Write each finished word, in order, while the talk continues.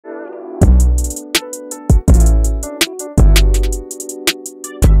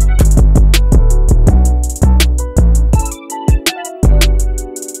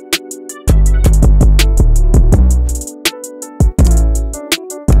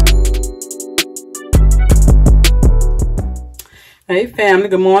Hey family,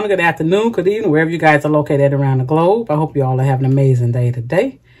 good morning, good afternoon, good evening, wherever you guys are located around the globe. I hope you all are having an amazing day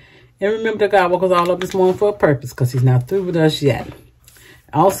today. And remember that God woke us all up this morning for a purpose, because he's not through with us yet.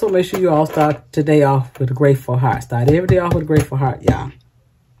 Also, make sure you all start today off with a grateful heart. Start every day off with a grateful heart, y'all.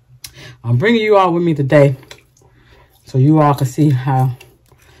 I'm bringing you all with me today so you all can see how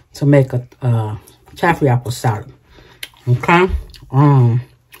to make a taffy apple salad. Okay? I'll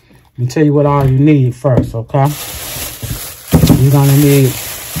tell you what all you need first, okay? You're going to need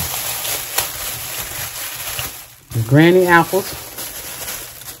the granny apples.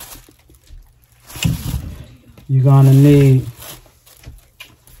 You're going to need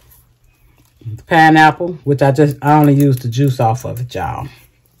the pineapple, which I only use the juice off of it, y'all.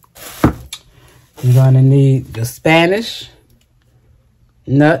 You're going to need the Spanish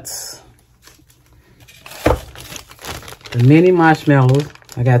nuts, the mini marshmallows.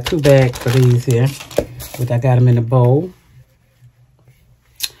 I got 2 bags for these here, which I got them in a bowl.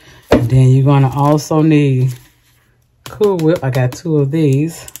 And then you're going to also need Cool Whip. I got 2 of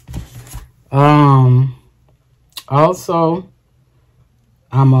these. Also,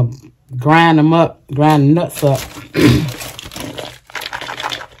 I'm going to grind the nuts up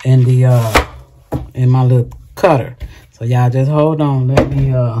in my little cutter. So y'all just hold on. Let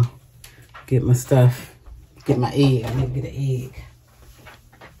me get my stuff, get my egg. I need to get an egg.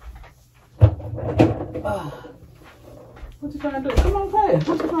 What you trying to do? Come on, play.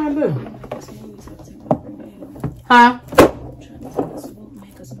 What you trying to do? Huh?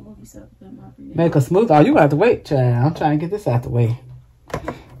 Make a smoothie. Oh, you got to wait, child. I'm trying to get this out the way.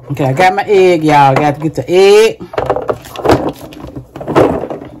 Okay, I got my egg, y'all. Got to get the egg.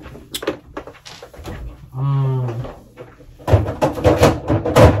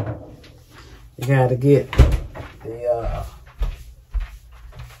 You got to get the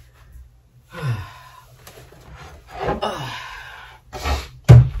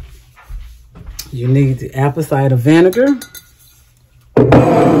you need the apple cider vinegar.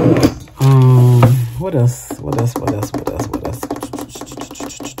 What else?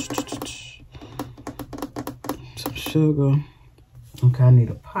 Some sugar. Okay, I need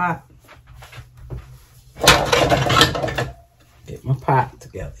a pot. Get my pot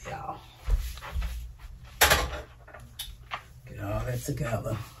together, y'all. Get all that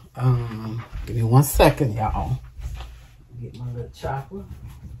together. Give me 1 second, y'all. Get my little chopper.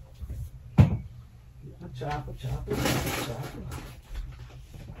 Chopper.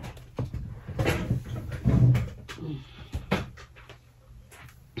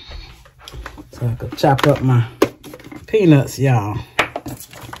 So I could chop up my peanuts, y'all.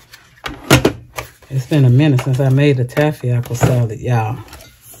 It's been a minute since I made the taffy apple salad, y'all.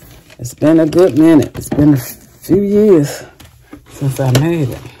 It's been a good minute. It's been a few years since I made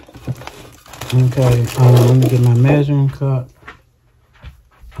it. Okay, let me get my measuring cup.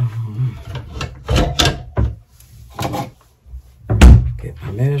 Get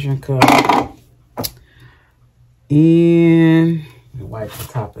my measuring cup. And wipe the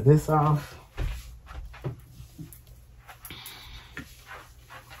top of this off.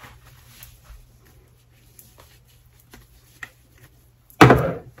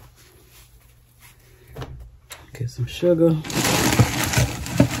 Get some sugar.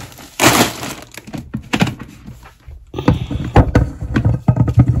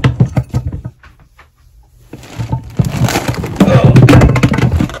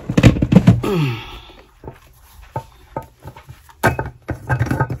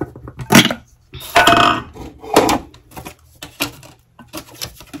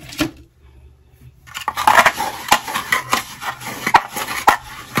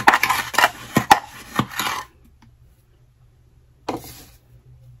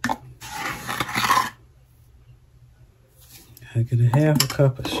 I get a half a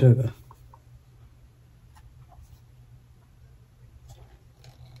cup of sugar.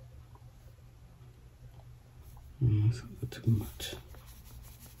 That's a little too much.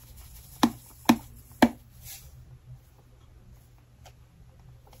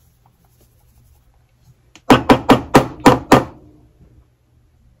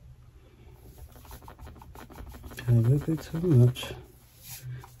 A little bit too much.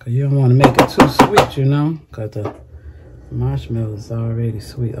 Because you don't want to make it too sweet, you know, because the marshmallow is already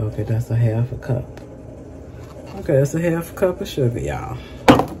sweet. Okay, that's a half a cup. Okay, that's a half a cup of sugar, y'all.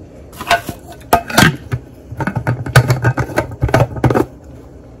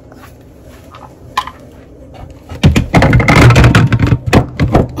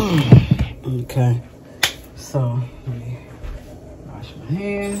 Okay, so let me wash my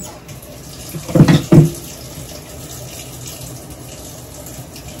hands.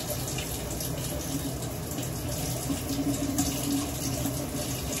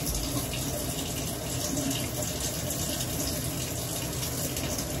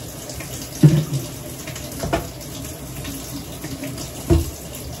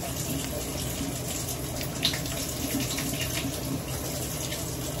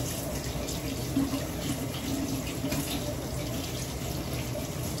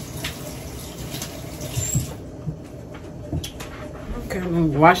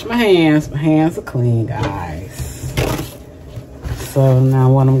 wash my hands. My hands are clean, guys. So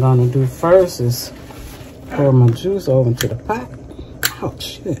now what I'm gonna do first is pour my juice over into the pot. Oh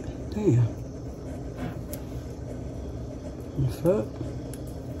shit, damn. What's up?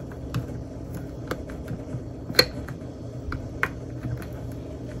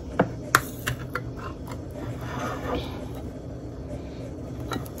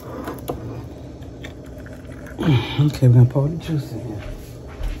 Okay, we're gonna pour the juice in here.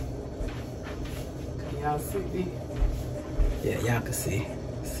 Can y'all see me? Yeah, y'all can see.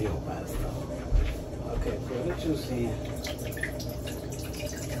 See all by the stuff. Okay, pour the juice in.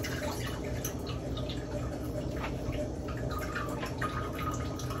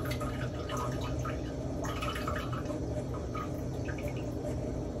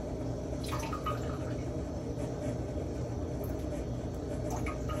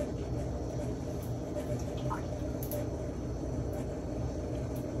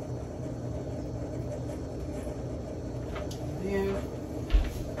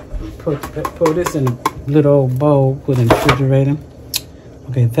 Put this in a little old bowl, put in the refrigerator.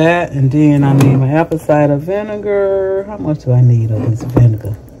 Okay, that, and then I need my apple cider vinegar. How much do I need of this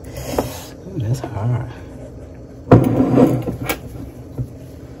vinegar? Ooh, that's hard.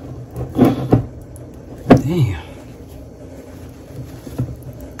 Damn.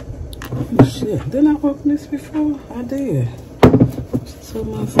 Oh shit, didn't I open this before? I did. It's so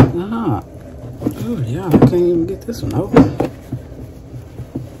motherfucking hot. Oh yeah, I can't even get this one open.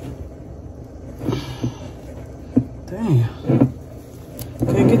 Damn.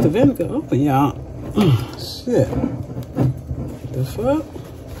 Can't get the vinegar open, y'all. Shit. The fuck?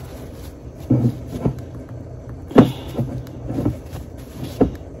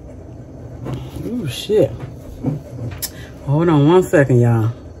 Ooh, shit. Hold on one second,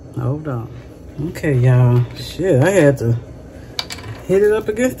 y'all. Hold on. Okay, y'all. Shit, I had to hit it up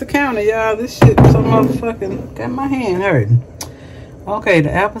against the counter, y'all. This shit so motherfucking got my hand hurting. Okay,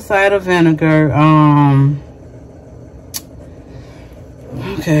 the apple cider vinegar.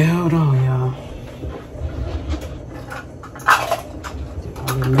 Okay, hold on, y'all.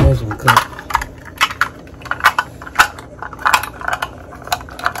 Get my measuring cup.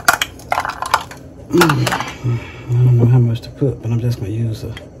 I don't know how much to put, but I'm just gonna use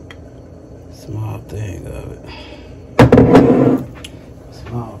a small thing of it.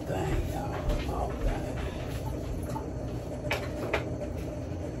 Small thing, y'all. Small thing.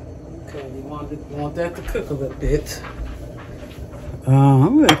 Okay, you want that to cook a little bit.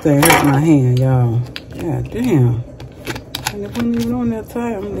 That thing hurt my hand, y'all. God damn. And it wasn't even on that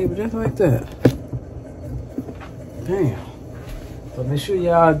tight. I'm gonna leave it just like that. Damn. So make sure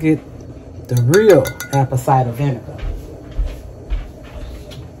y'all get the real apple cider vinegar.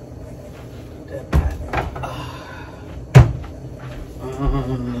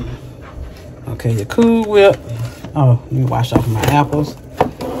 Okay, your Cool Whip. Oh, let me wash off my apples.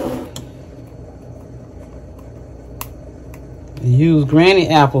 Use granny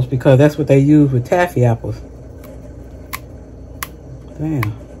apples because that's what they use with taffy apples.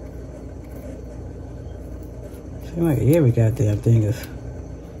 Damn. Seems like every goddamn thing is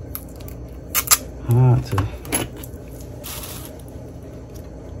hard to.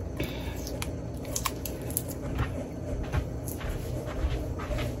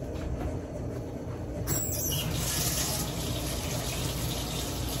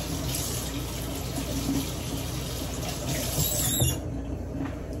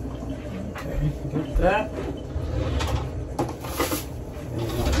 Get that. And you're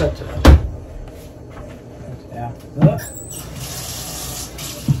gonna touch it up. Touch the apples up.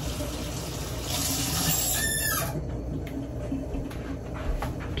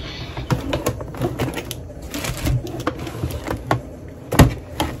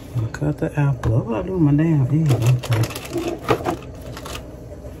 I'll cut the apple up. I'll do my damn egg. Okay.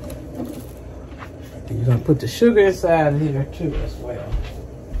 And you're gonna put the sugar inside here too as well.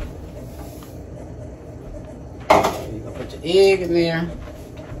 Egg in there.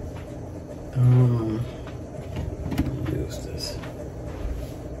 Use this.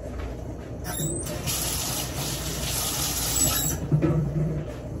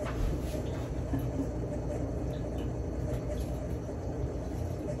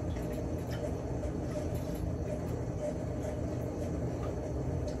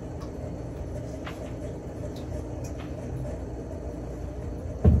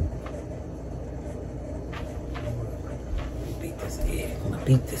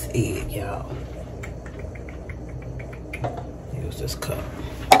 Beat this egg, y'all. Use this cup.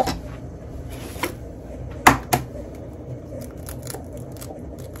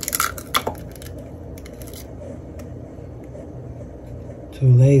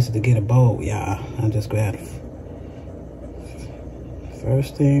 Too lazy to get a bowl, y'all. I just grabbed it.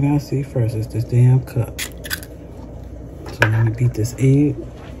 First thing I see first is this damn cup. So let me beat this egg.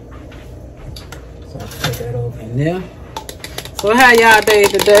 So I'll put that over in there. So how y'all day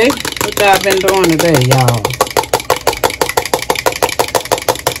today? What y'all been doing today, y'all?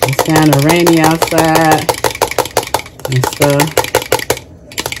 It's kind of rainy outside and stuff.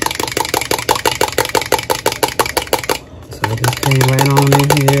 So I just came right on in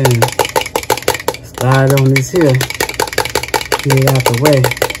here and started on this here. Get it out the way.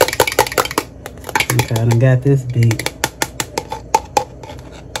 Okay, I done got this beat.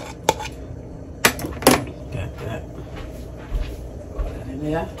 Got that. Put that in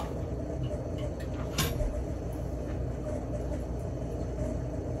there.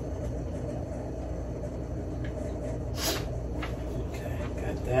 Okay,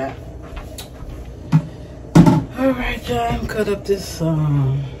 got that. All right, y'all. I'm cut up these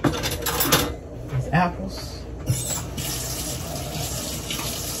apples.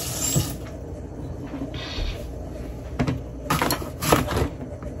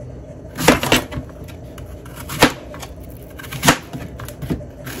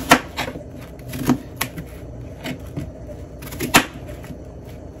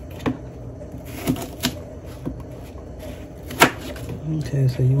 Okay,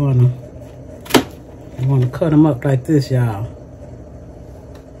 so you wanna cut them up like this, y'all.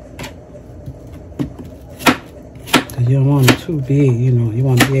 Cause you don't want them too big, you know. You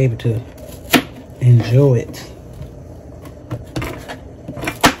want to be able to enjoy it.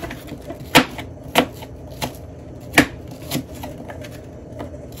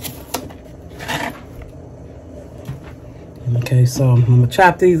 Okay, so I'm gonna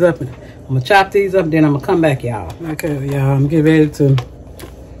chop these up. Then I'm gonna come back, y'all. Okay, y'all, I'm getting ready to.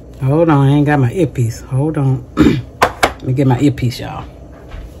 Hold on, I ain't got my earpiece. Hold on. Let me get my earpiece, y'all.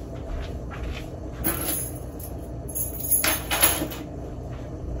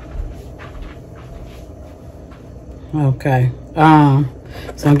 Okay.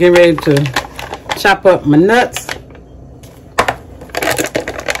 So I'm getting ready to chop up my nuts.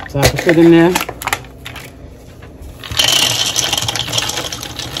 So I can put in there.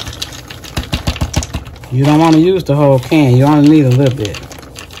 You don't want to use the whole can. You only need a little bit.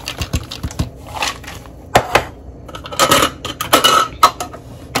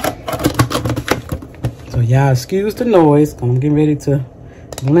 So y'all excuse the noise. I'm getting ready to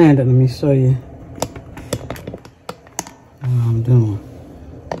blend it. Let me show you what I'm doing.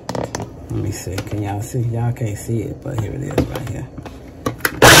 Let me see. Can y'all see? Y'all can't see it, but here it is right here.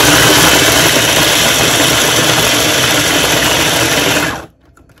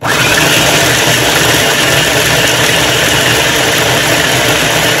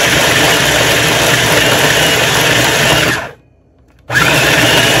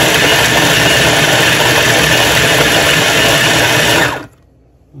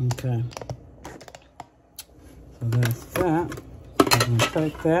 Okay, so that's that. I'm gonna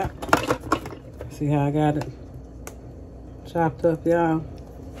take that. See how I got it chopped up, y'all?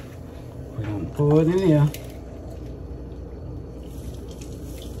 We're gonna pour it in here.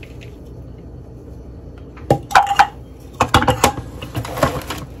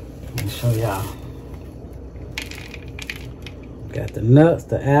 Let me show y'all. Got the nuts,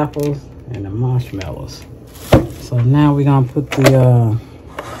 the apples, and the marshmallows. So now we're gonna put the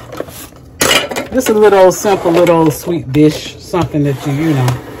this is a little simple, little sweet dish, something that you know,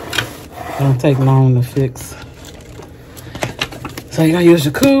 don't take long to fix. So you're gonna use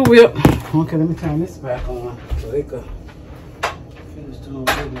your Cool Whip. Okay, let me turn this back on so it can finish doing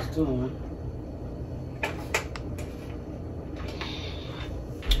what it's doing.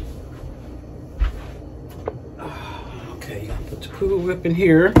 Okay, you're gonna put your Cool Whip in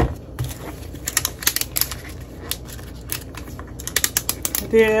here.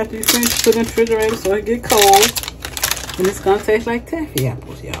 Then after you finish, put it in the refrigerator so it get cold. And it's gonna taste like taffy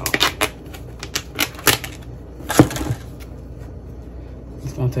apples, y'all.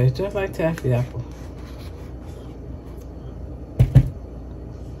 It's gonna taste just like taffy apple.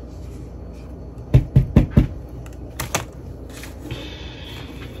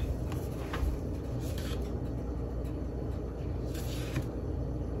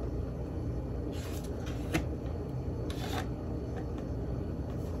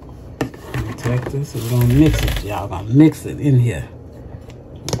 Take this, we're gonna mix it, y'all. Gonna mix it in here.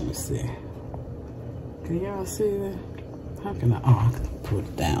 Let me see. Can y'all see that? How can I? Oh, I can pull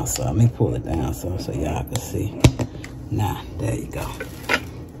it down. So let me pull it down so y'all can see. Now, there you go.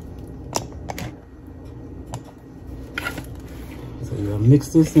 So you're gonna mix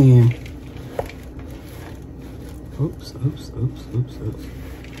this in. Oops, oops, oops, oops, oops.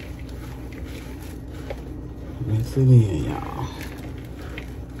 Mix it in, y'all.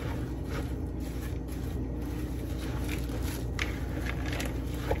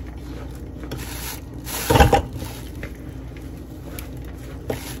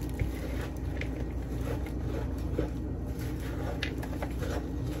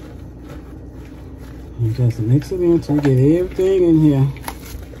 You just mix it in until you get everything in here.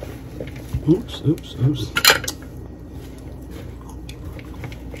 Oops, oops, oops.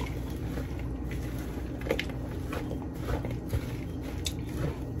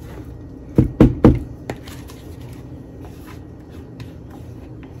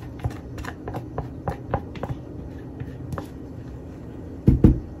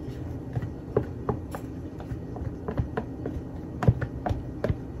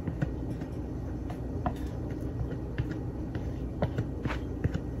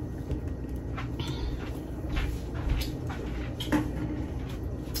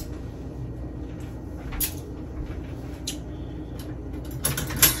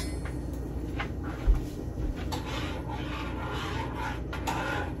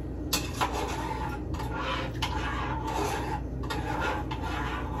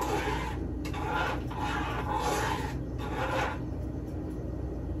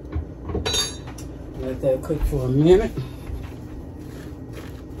 Let that cook for a minute.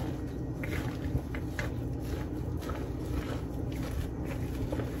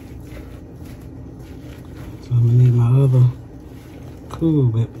 So I'm gonna need my other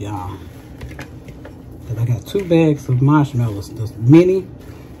Cool Whip, y'all. And I got 2 bags of marshmallows, those mini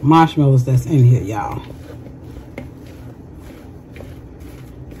marshmallows that's in here, y'all.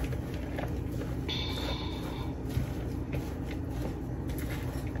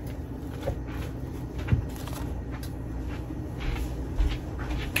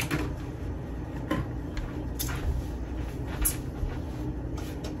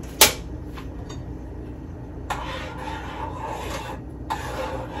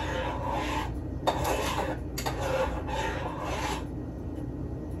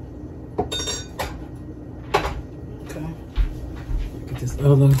 This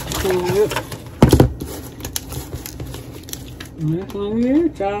other Cool Whip. This one here,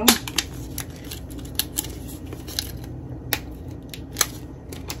 y'all.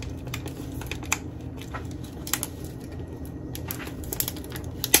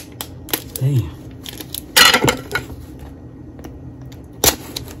 Damn.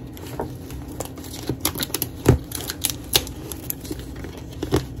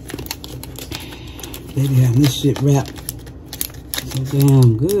 They be having this shit wrapped so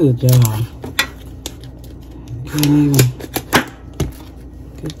damn good, y'all. Can't even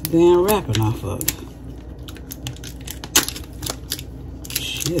get the damn wrapping off of it.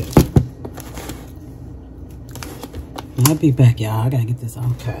 Shit. I'll be back, y'all. I gotta get this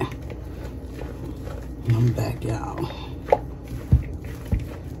okay. I'm back, y'all.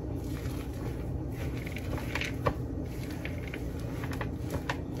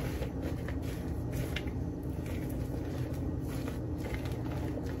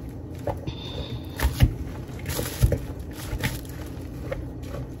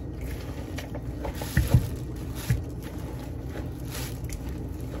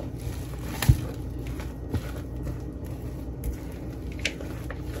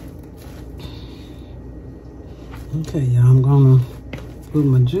 Okay, y'all, I'm gonna put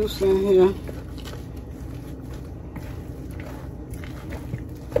my juice in here.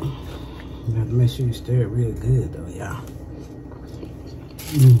 You have to make sure you stir it real good, though, y'all.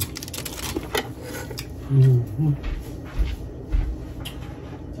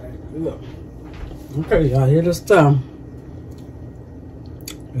 Okay, y'all, here the stuff.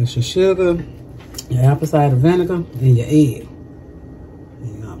 It's your sugar, your apple cider vinegar, and your egg.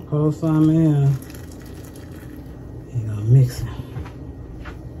 You're gonna pour some in. You're gonna mix it.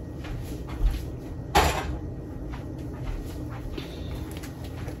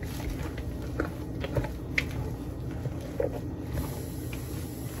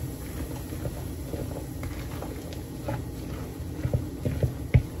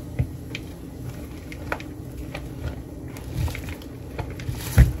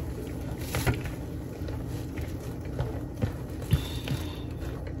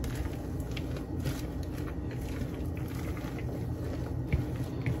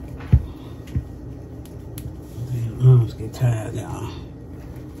 Arms get tired, y'all.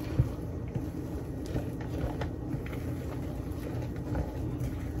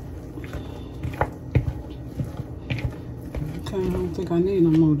 Okay, I don't think I need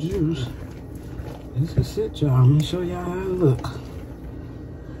no more juice. This is it, y'all. I'm gonna show y'all how it look.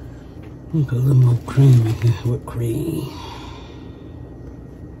 Put a little more cream in here, whipped cream.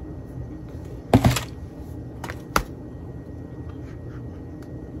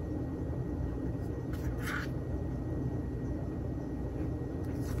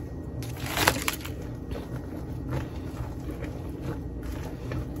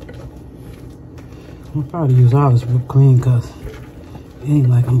 I'll probably use all this whipped cream because it ain't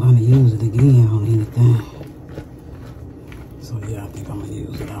like I'm going to use it again on anything. So yeah, I think I'm going to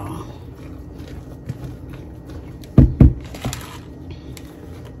use it all.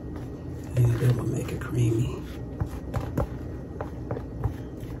 And that will make it creamy.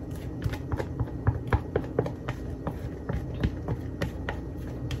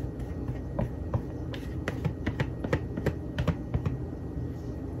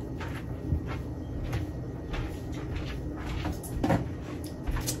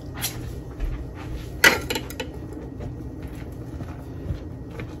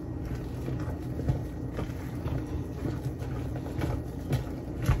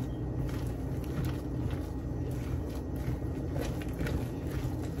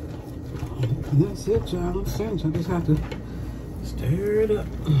 And that's it, y'all. I'm finished. I just have to stir it up.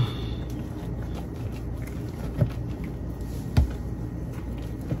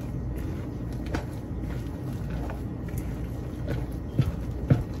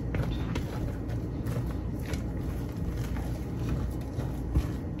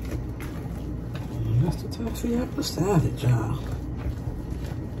 And that's the Taffy apple salad, y'all.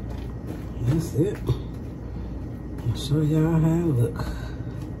 That's it. I'll show y'all how it look.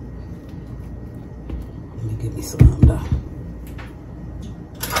 Give me some though.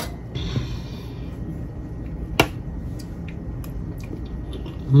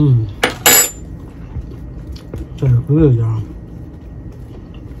 So good, y'all.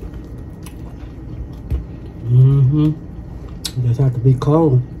 Just have to be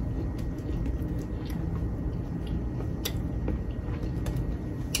cold.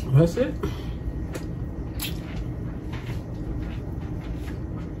 That's it.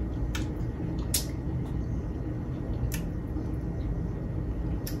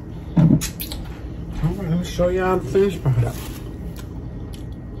 Alright, let me show y'all the finished product.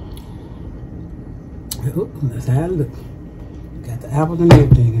 Ooh, that's how it look. Got the apples and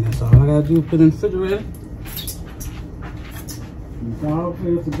everything, and that's all I gotta do is put in the refrigerator. It's all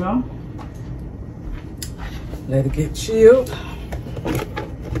clear to go. Let it get chilled. Put it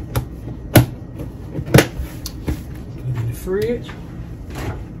in the fridge.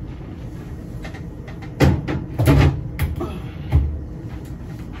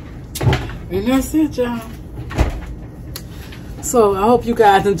 And that's it, y'all. So I hope you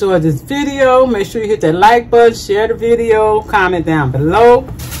guys enjoyed this video. Make sure you hit that like button, share the video, comment down below.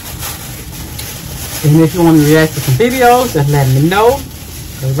 And if you want to react to some videos, just let me know.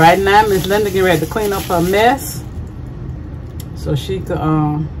 Because right now, Miss Linda getting ready to clean up her mess, so she could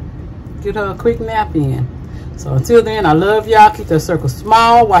get her a quick nap in. So until then, I love y'all. Keep that circle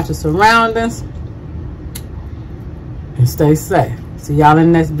small. Watch your surroundings. And stay safe. See y'all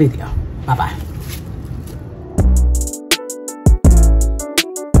in the next video. Bye-bye.